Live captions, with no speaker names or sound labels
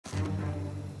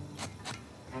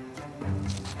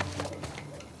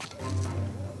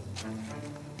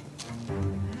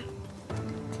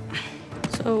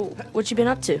So, what you been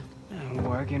up to?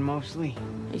 Working mostly.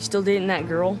 Are you still dating that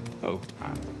girl? Oh,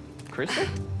 Krista?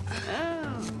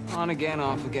 On again,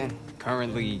 off again.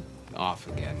 Currently off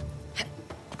again.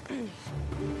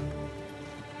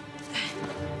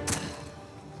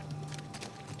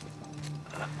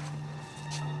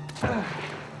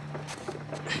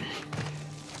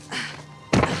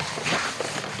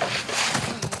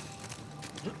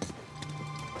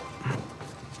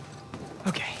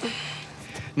 Okay.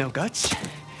 No guts.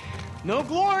 No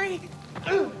glory.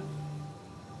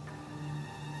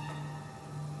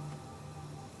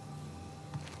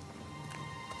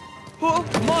 Oh,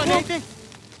 come on, Nathan.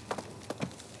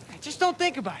 Just don't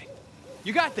think about it.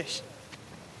 You got this.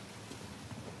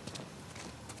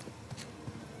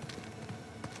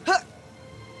 I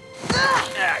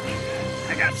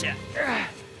gotcha.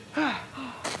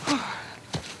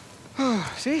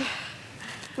 See?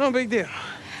 No big deal.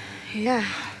 Yeah.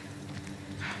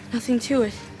 Nothing to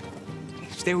it.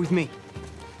 Stay with me.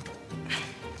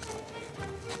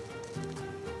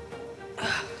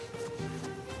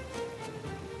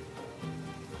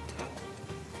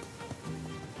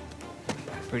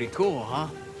 Pretty cool, huh?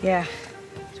 Yeah,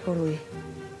 totally.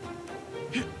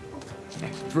 Yeah,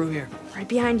 through here. Right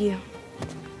behind you.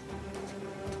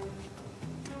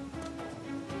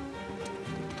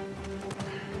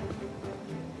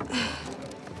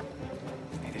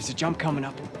 Hey, there's a jump coming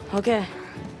up. Okay.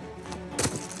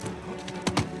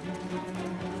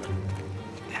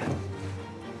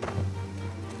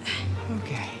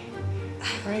 Okay.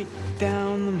 Right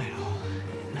down the middle.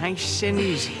 Nice and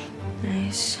easy.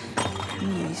 Nice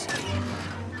and easy.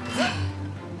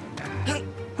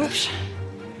 Oops.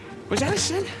 Was that a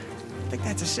sin? I think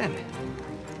that's a sin.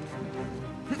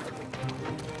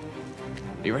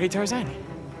 You ready, Tarzan?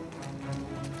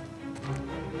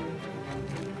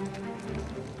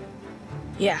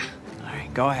 Yeah. All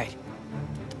right, go ahead.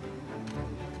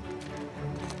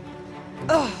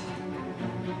 Oh.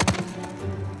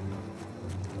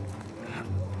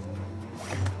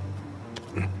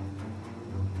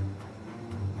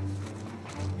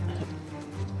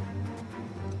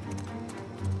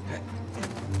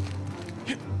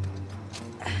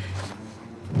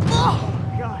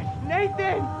 God,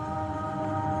 Nathan!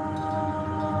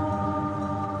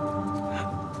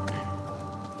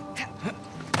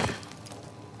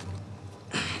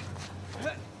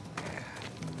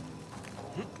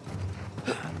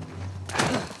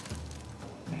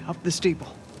 Up the steeple.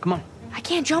 Come on. I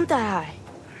can't jump that high.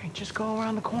 All right, just go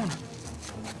around the corner.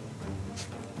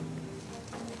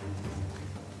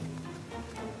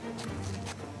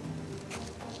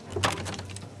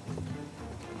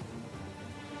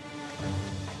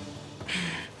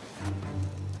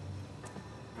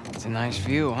 It's a nice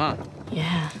view, huh?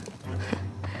 Yeah.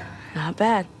 Not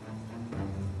bad.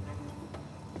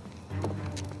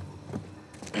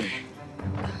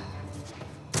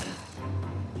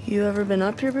 You ever been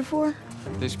up here before?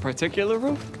 This particular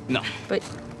roof? No. But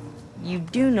you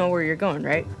do know where you're going,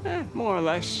 right? More or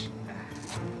less.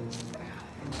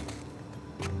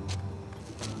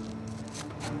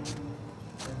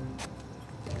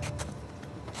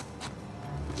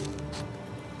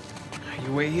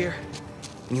 You wait here,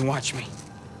 and you watch me.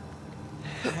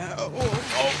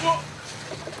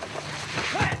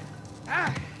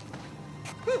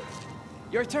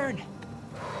 Your turn.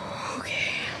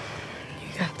 Okay. You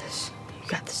got this. You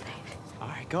got this, Nate. All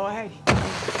right, go ahead.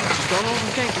 Just don't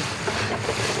overthink it.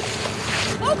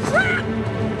 Oh, crap!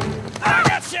 I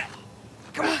gotcha!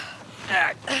 Come on.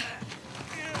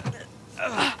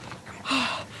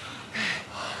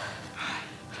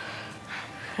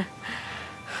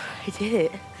 I did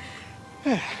it.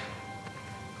 Of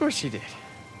course you did.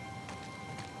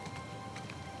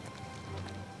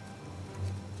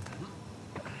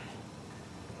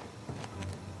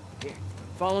 Here,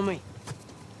 follow me.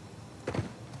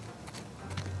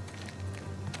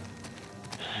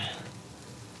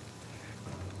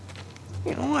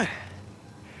 You know what?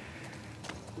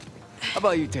 How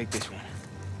about you take this one?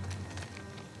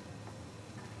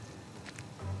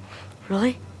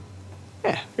 Really?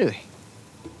 Yeah, really.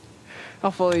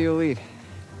 I'll follow your lead.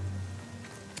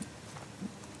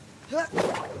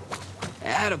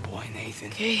 Attaboy, Nathan.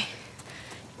 Okay.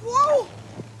 Whoa!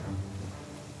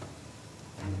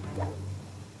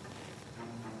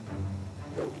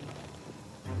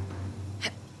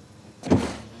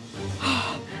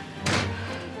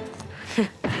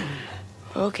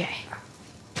 Okay.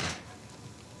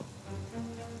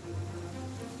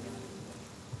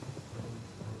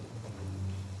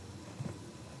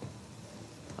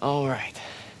 All right.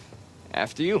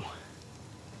 After you.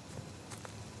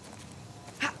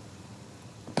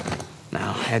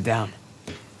 Now, head down.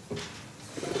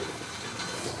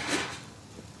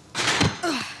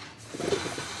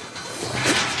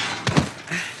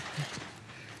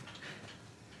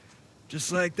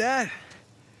 Just like that,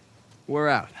 we're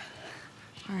out.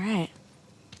 All right.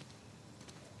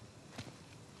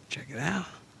 Check it out.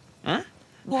 Huh?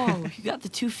 Whoa, you got the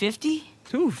 250?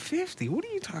 250? What are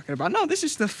you talking about? No, this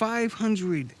is the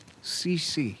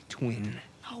 500cc twin.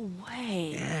 No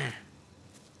way. Yeah.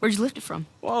 Where'd you lift it from?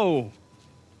 Whoa.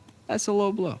 That's a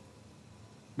low blow.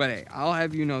 But hey, I'll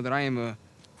have you know that I am a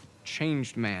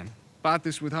changed man. Bought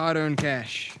this with hard-earned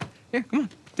cash. Yeah, come on,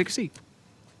 take a seat.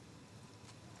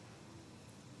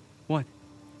 What?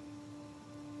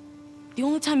 The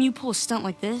only time you pull a stunt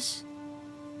like this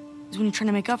is when you're trying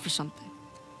to make up for something.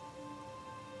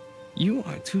 You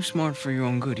are too smart for your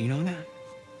own good, you know that?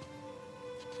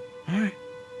 All right.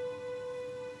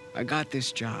 I got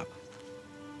this job.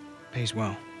 Pays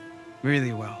well.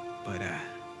 Really well. But, I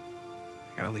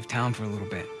gotta leave town for a little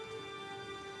bit.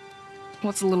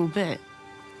 What's a little bit?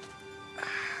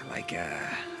 Like, a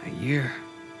year.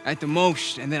 At the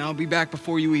most, and then I'll be back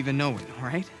before you even know it, all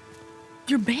right?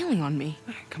 You're bailing on me.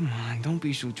 Come on, don't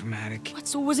be so dramatic. What,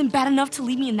 so it wasn't bad enough to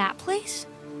leave me in that place?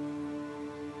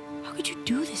 How could you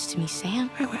do this to me, Sam?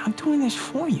 Wait, I'm doing this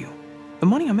for you. The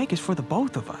money I make is for the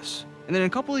both of us. And then in a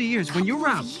couple of years, when you're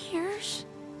out... Years?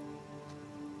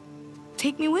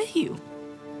 Take me with you.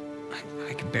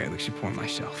 I can barely support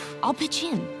myself. I'll pitch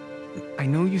in. I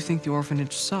know you think the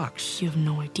orphanage sucks. You have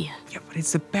no idea. Yeah, but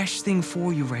it's the best thing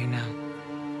for you right now.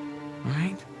 All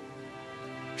right?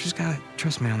 Just gotta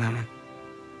trust me on that one.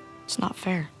 It's not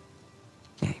fair.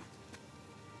 Hey,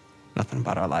 nothing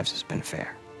about our lives has been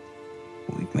fair.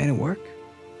 But we've made it work,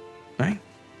 right?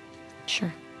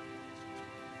 Sure.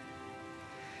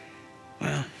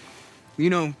 Well, you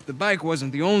know, the bike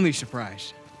wasn't the only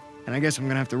surprise. And I guess I'm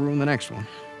gonna have to ruin the next one.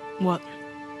 What?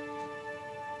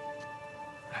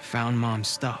 I found Mom's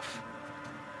stuff.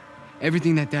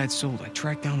 Everything that Dad sold, I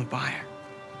tracked down the buyer.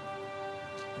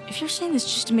 If you're saying this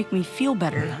just to make me feel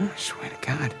better... No, I swear to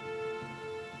God.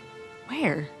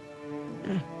 Where?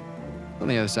 On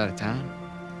the other side of town.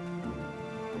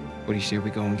 What do you say we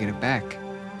go and get it back?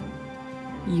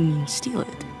 You mean steal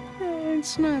it?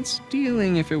 It's not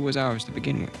stealing if it was ours to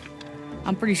begin with.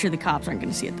 I'm pretty sure the cops aren't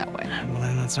gonna see it that way. Well,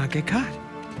 then let's not get caught.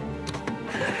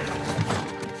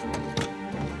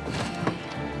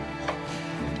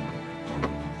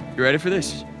 You ready for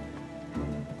this?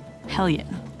 Hell yeah.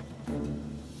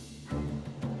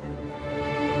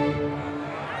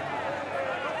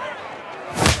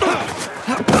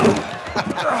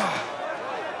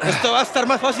 Esto va a estar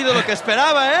más fácil de lo que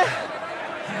esperaba, ¿eh?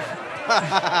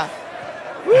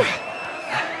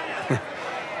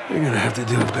 You're gonna have to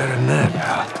do it better than that,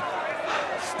 pal.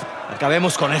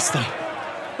 Acabemos con esto.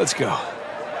 Let's go.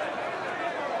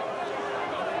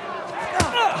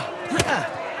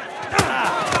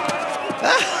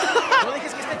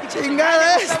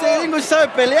 Chingada, este gringo sí sabe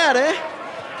pelear, ¿eh?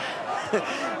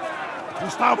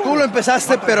 Tú lo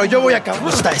empezaste, pero yo voy a acabar. ¿Me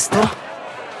gusta esto?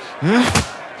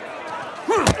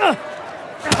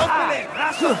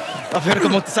 A ver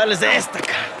cómo te sales de esta,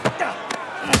 cara.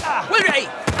 ¡Vuelve ahí!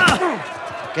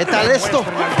 ¿Qué tal esto?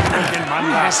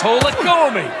 Asshole, let go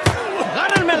of me!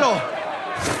 ¡Agárrenmelo!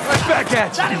 Right back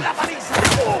at you.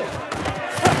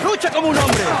 ¡Lucha como un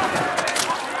hombre!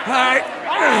 All right.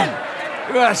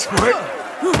 You asked for it.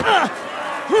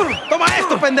 ¡Toma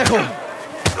esto, pendejo!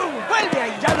 ¡Vuelve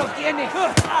ahí! ¡Ya lo tienes!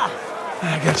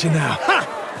 I got you now.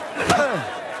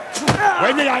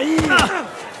 ¡Vuelve ahí!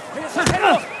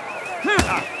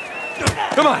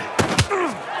 Come on.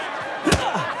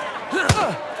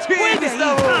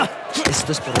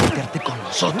 Esto es por meterte con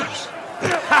nosotros.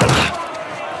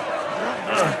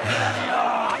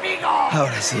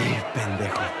 Ahora sí,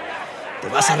 pendejo. Te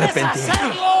vas a arrepentir.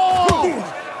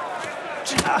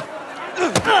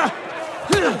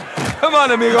 Come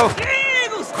on, amigo.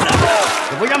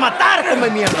 ¡Te voy a matar, come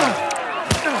mierda!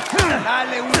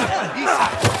 ¡Dale una paliza!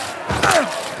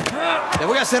 ¡Te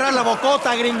voy a cerrar la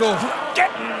bocota, gringo! Get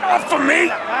off of me!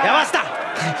 ¡Ya basta!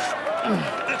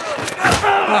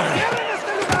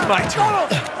 My turn.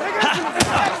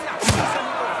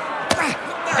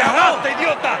 ¡Cagaste,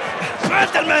 idiota!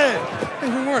 ¡Suéltame! Hey,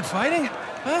 we weren't fighting,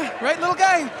 huh? Right, little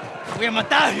guy? ¡Te voy a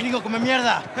matar, gringo, come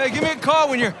mierda! Hey, give me a call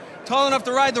when you're tall enough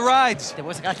to ride the rides. ¡Te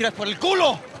voy a sacar tiras por el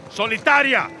culo!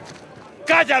 ¡Solitaria!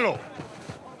 ¡Cállalo!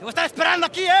 ¡Te voy a estar esperando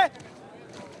aquí, eh!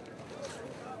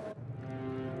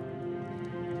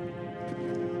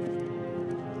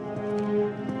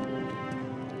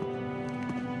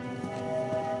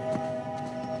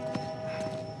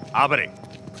 Abre.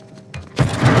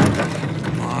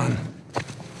 Come on.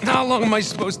 How long am I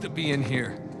supposed to be in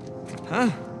here? Huh?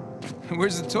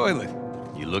 Where's the toilet?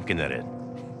 You looking at it?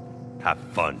 Have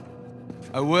fun.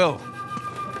 I will.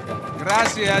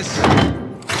 Gracias.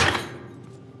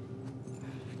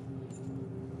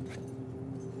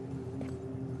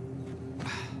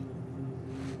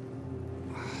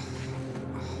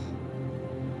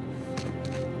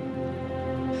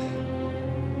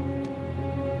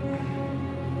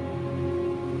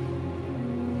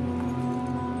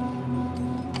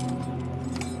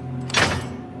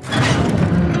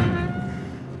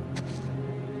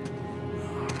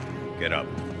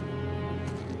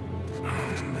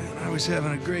 was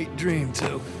having a great dream,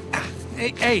 too.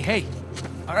 Hey.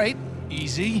 All right,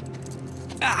 easy.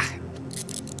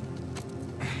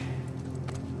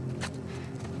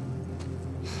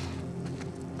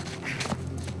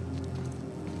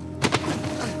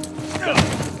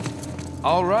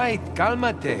 All right,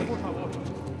 cálmate.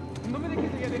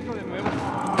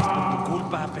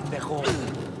 Culpa, pendejo.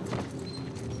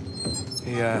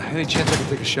 Hey, any chance I can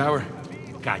take a shower?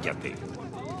 Cállate.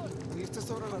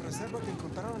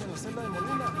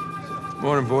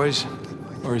 Morning, boys.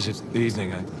 Or is it the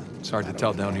evening? It's hard to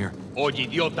tell down here. Oye,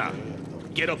 idiota.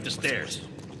 Get up the stairs.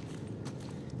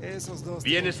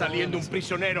 Viene saliendo un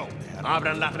prisionero.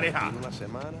 Abran la reja. Una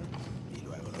semana y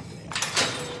luego lo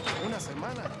que. Una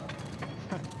semana.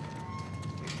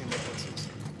 ¿Qué negocios?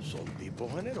 Son tipo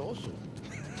generoso.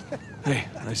 Hey,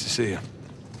 nice to see you.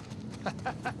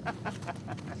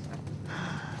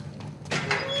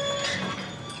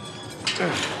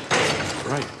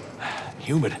 Right.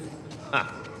 Humid.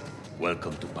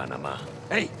 Welcome to Panama.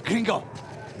 ¡Hey, gringo!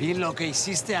 Vi lo que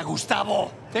hiciste a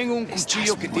Gustavo. Tengo un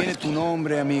cuchillo que tiene tu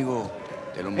nombre, amigo.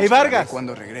 Te lo Hey, mostraré Vargas.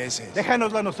 cuando regreses.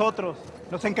 Déjanoslo a nosotros.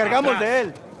 Nos encargamos de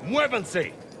él.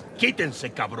 ¡Muévanse!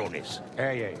 ¡Quítense, cabrones!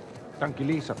 Hey,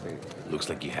 tranquilízate. Looks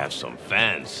like you have some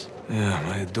fans. Yeah,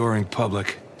 my adoring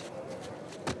public.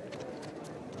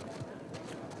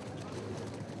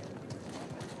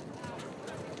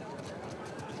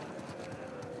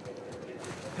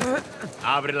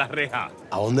 Abre la reja.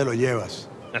 ¿A dónde lo llevas?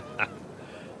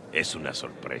 Es una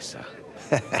sorpresa.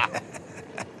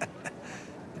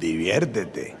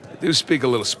 Diviértete. I do speak a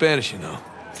little Spanish, you know.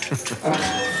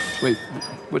 Wait,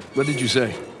 what did you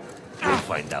say? You'll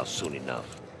find out soon enough.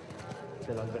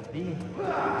 Te lo advertí.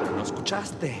 Pero no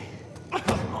escuchaste.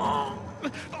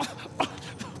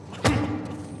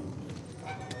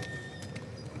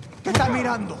 ¿Qué está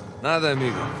mirando? Nada,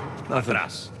 amigo. Nothing.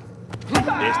 Atrás.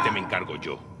 De este me encargo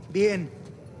yo. Bien.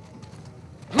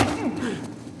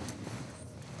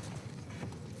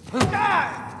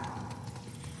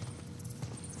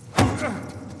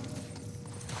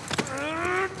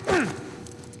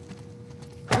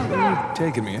 Where are you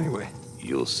taking me anyway?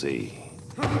 You'll see.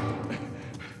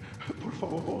 Por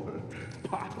favor,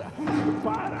 para.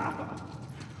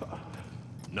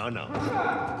 No,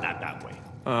 not that way.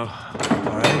 All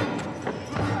right.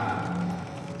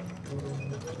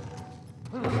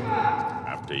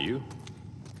 After you.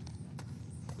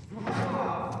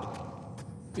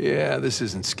 Yeah, this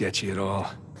isn't sketchy at all.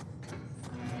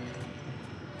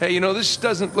 Hey, you know, this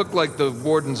doesn't look like the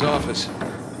warden's office.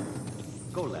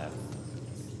 Go left.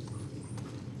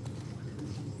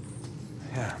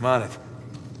 Yeah, I'm on it.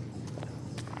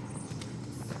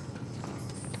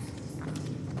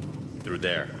 Through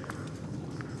there.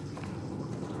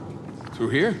 Through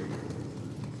here?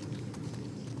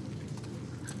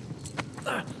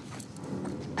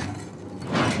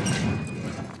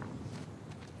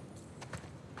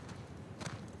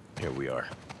 Here we are.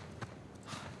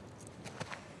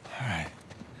 All right.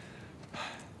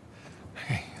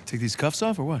 Hey, take these cuffs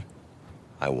off or what?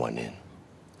 I want in.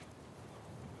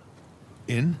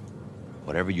 In?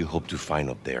 Whatever you hope to find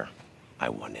up there, I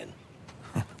want in.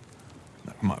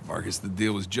 Now, come on, Vargas. The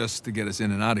deal was just to get us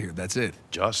in and out of here. That's it.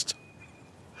 Just?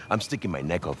 I'm sticking my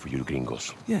neck out for you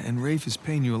gringos. Yeah, and Rafe is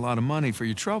paying you a lot of money for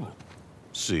your trouble.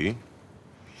 See?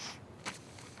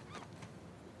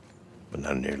 But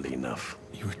not nearly enough.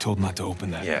 You were told not to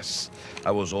open that. Yes.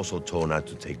 I was also told not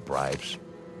to take bribes,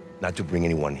 not to bring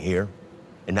anyone here,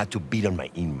 and not to beat on my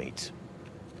inmates.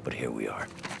 But here we are.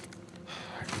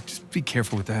 Just be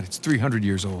careful with that. It's 300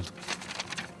 years old.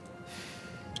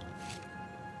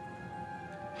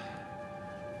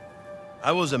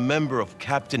 I was a member of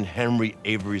Captain Henry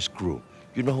Avery's crew.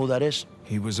 You know who that is?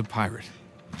 He was a pirate.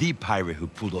 The pirate who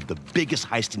pulled off the biggest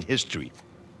heist in history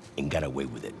and got away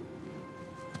with it.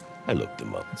 I looked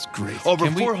him up. That's great. Over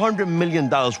Can we- $400 million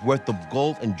worth of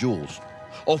gold and jewels,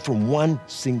 all from one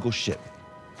single ship.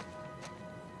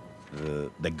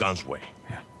 The Gunsway.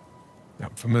 Yeah. I'm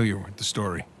familiar with the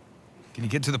story. Can you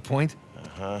get to the point?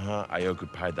 I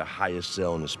occupied the highest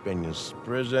cell in the Spaniards'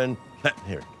 prison.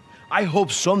 Here. I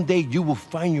hope someday you will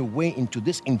find your way into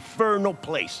this infernal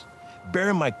place,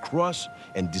 bear my cross,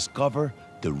 and discover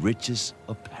the riches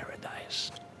of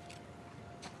paradise.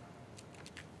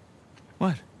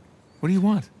 What? What do you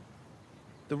want?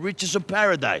 The riches of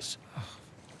paradise.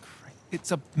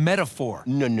 It's a metaphor.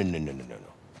 No.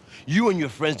 You and your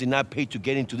friends did not pay to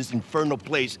get into this infernal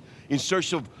place in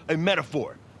search of a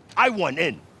metaphor. I want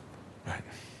in. Right.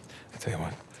 I'll tell you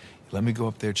what. Let me go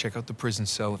up there, check out the prison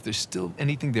cell. If there's still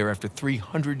anything there after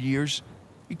 300 years,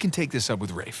 you can take this up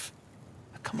with Rafe.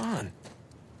 Now, come on.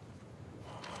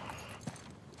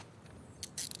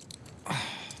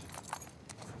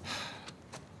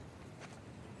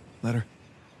 Letter?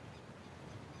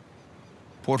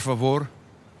 Por favor?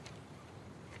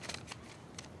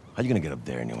 How you gonna get up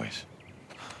there anyways?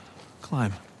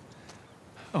 Climb.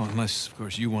 Oh, unless, of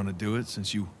course, you want to do it,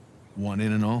 since you want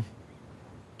in and all.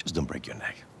 Just don't break your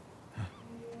neck.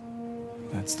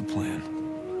 That's the plan.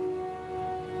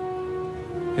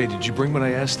 Hey, did you bring what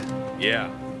I asked?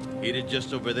 Yeah, eat it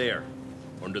just over there,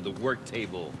 under the work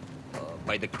table,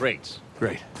 by the crates.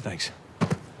 Great, thanks.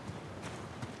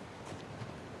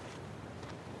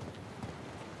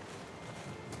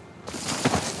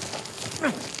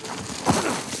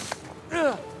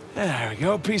 There we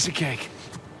go, piece of cake.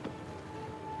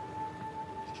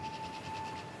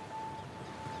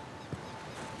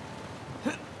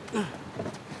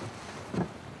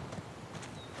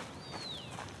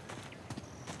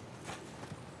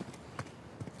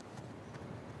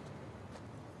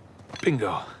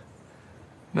 Bingo.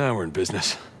 Now we're in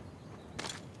business.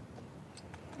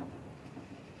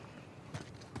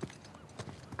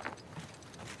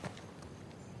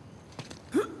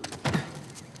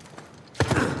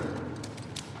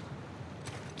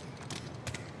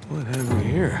 What have we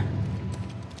here?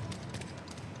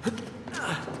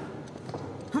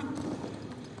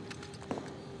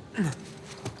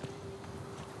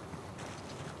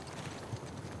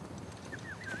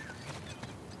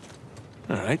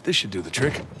 All right, this should do the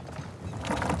trick.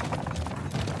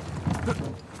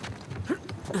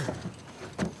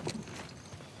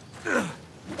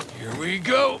 Here we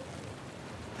go.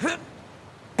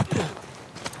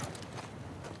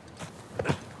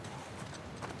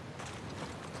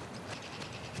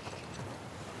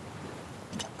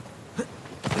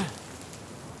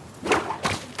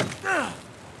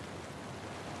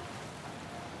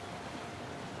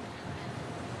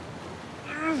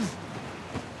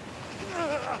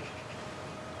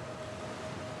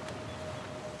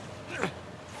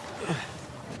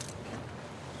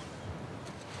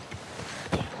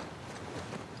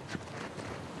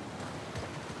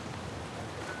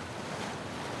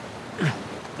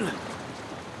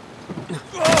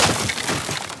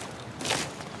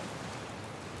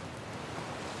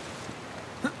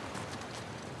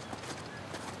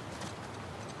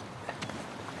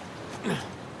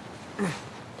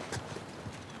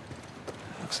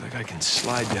 Looks like I can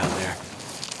slide down there.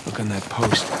 Look on that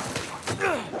post.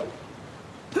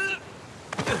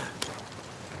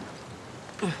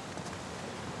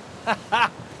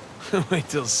 Wait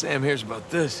till Sam hears about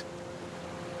this.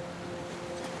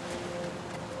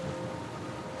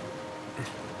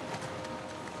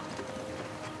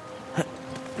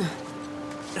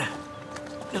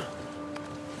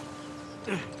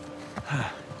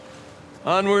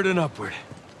 Onward and upward.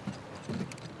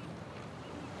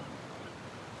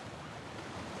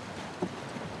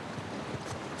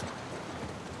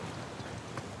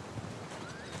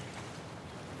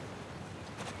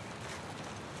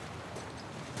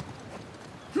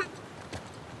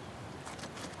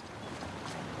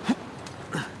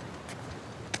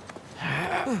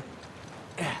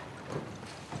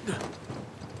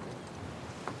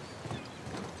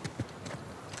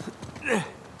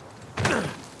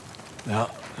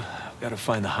 Now, I've got to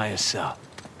find the highest cell.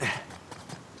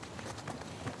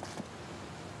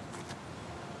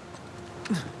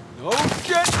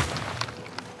 Okay.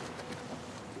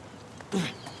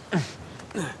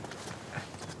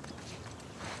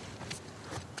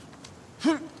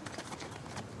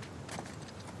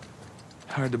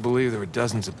 Hard to believe there were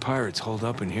dozens of pirates holed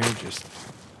up in here, just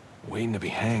waiting to be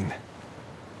hanged.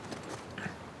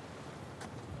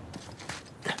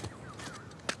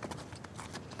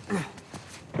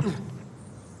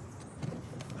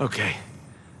 Okay,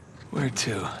 where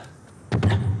to?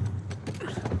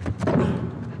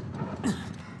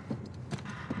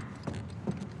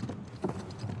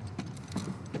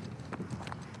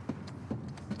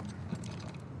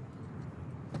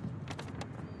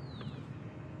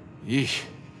 Yeesh,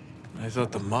 I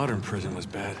thought the modern prison was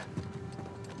bad.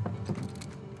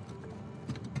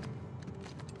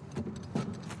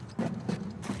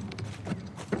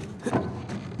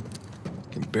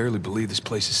 Can barely believe this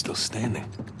place is still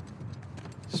standing.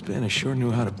 Spanish sure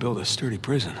knew how to build a sturdy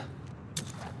prison. I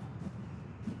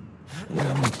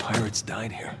wonder how many pirates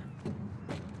died here.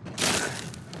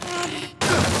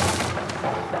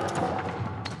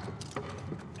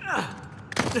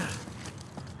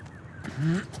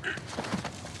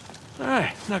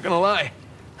 Alright, not gonna lie.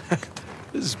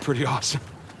 This is pretty awesome.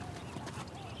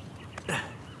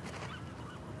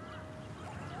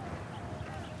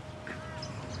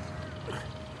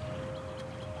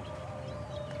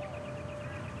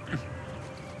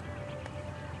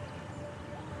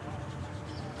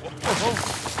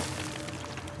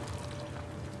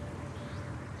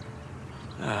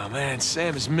 Oh man,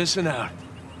 Sam is missing out.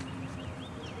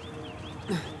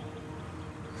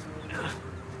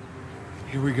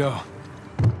 Here we go.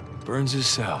 Burns'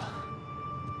 cell.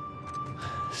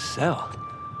 Cell?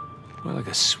 More like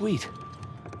a suite.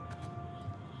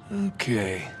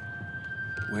 Okay.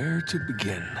 Where to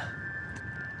begin?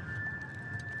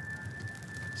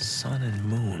 Sun and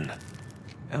moon.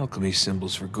 Alchemy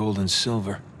symbols for gold and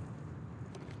silver.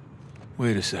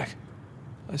 Wait a sec.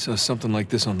 I saw something like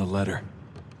this on the letter.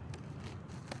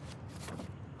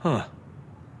 Huh.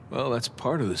 Well, that's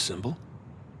part of the symbol.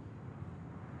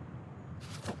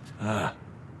 Ah,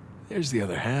 there's the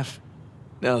other half.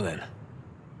 Now then.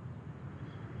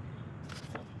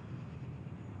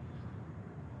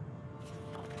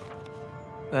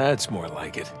 That's more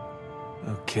like it.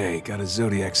 Okay, got a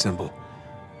zodiac symbol.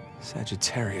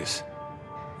 Sagittarius.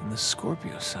 And the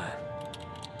Scorpio sign.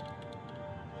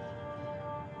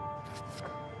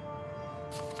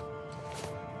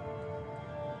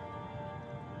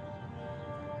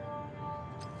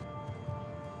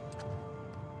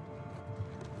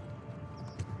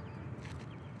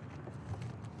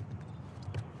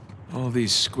 All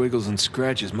these squiggles and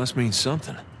scratches must mean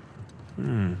something.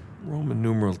 Roman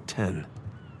numeral 10.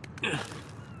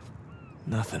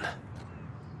 Nothing.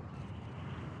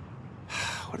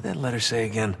 What did that letter say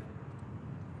again?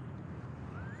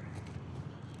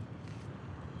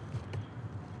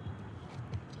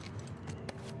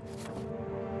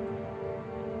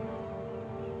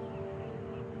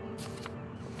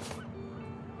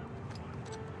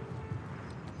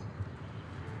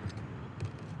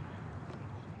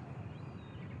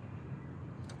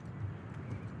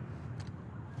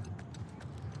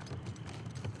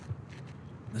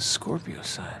 The Scorpio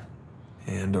sign.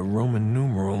 And a Roman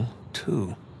numeral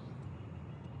 2.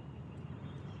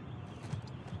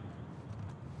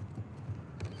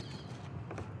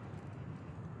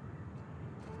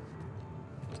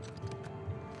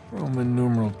 Roman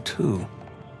numeral 2.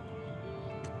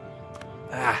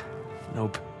 Ah,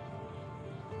 nope.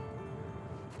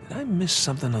 Did I miss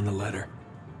something on the letter?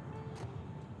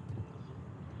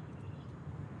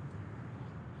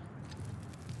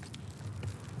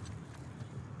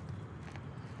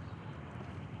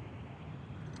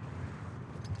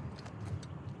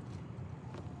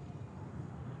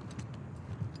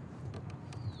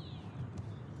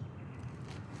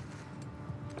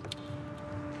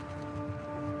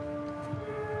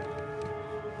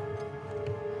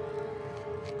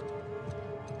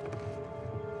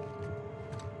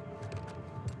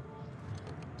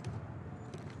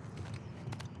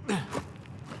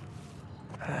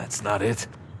 That's not it.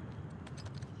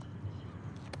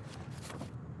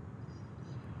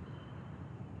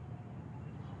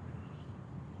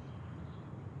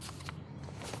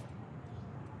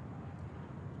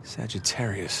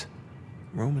 Sagittarius.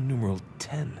 Roman numeral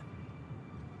 10.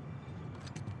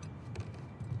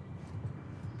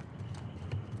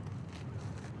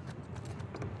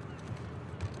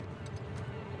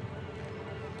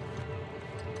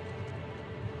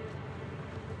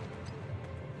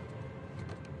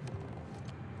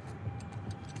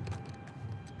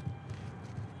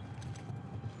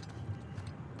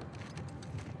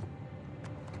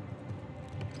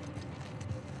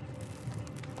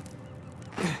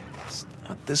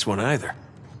 Not this one either.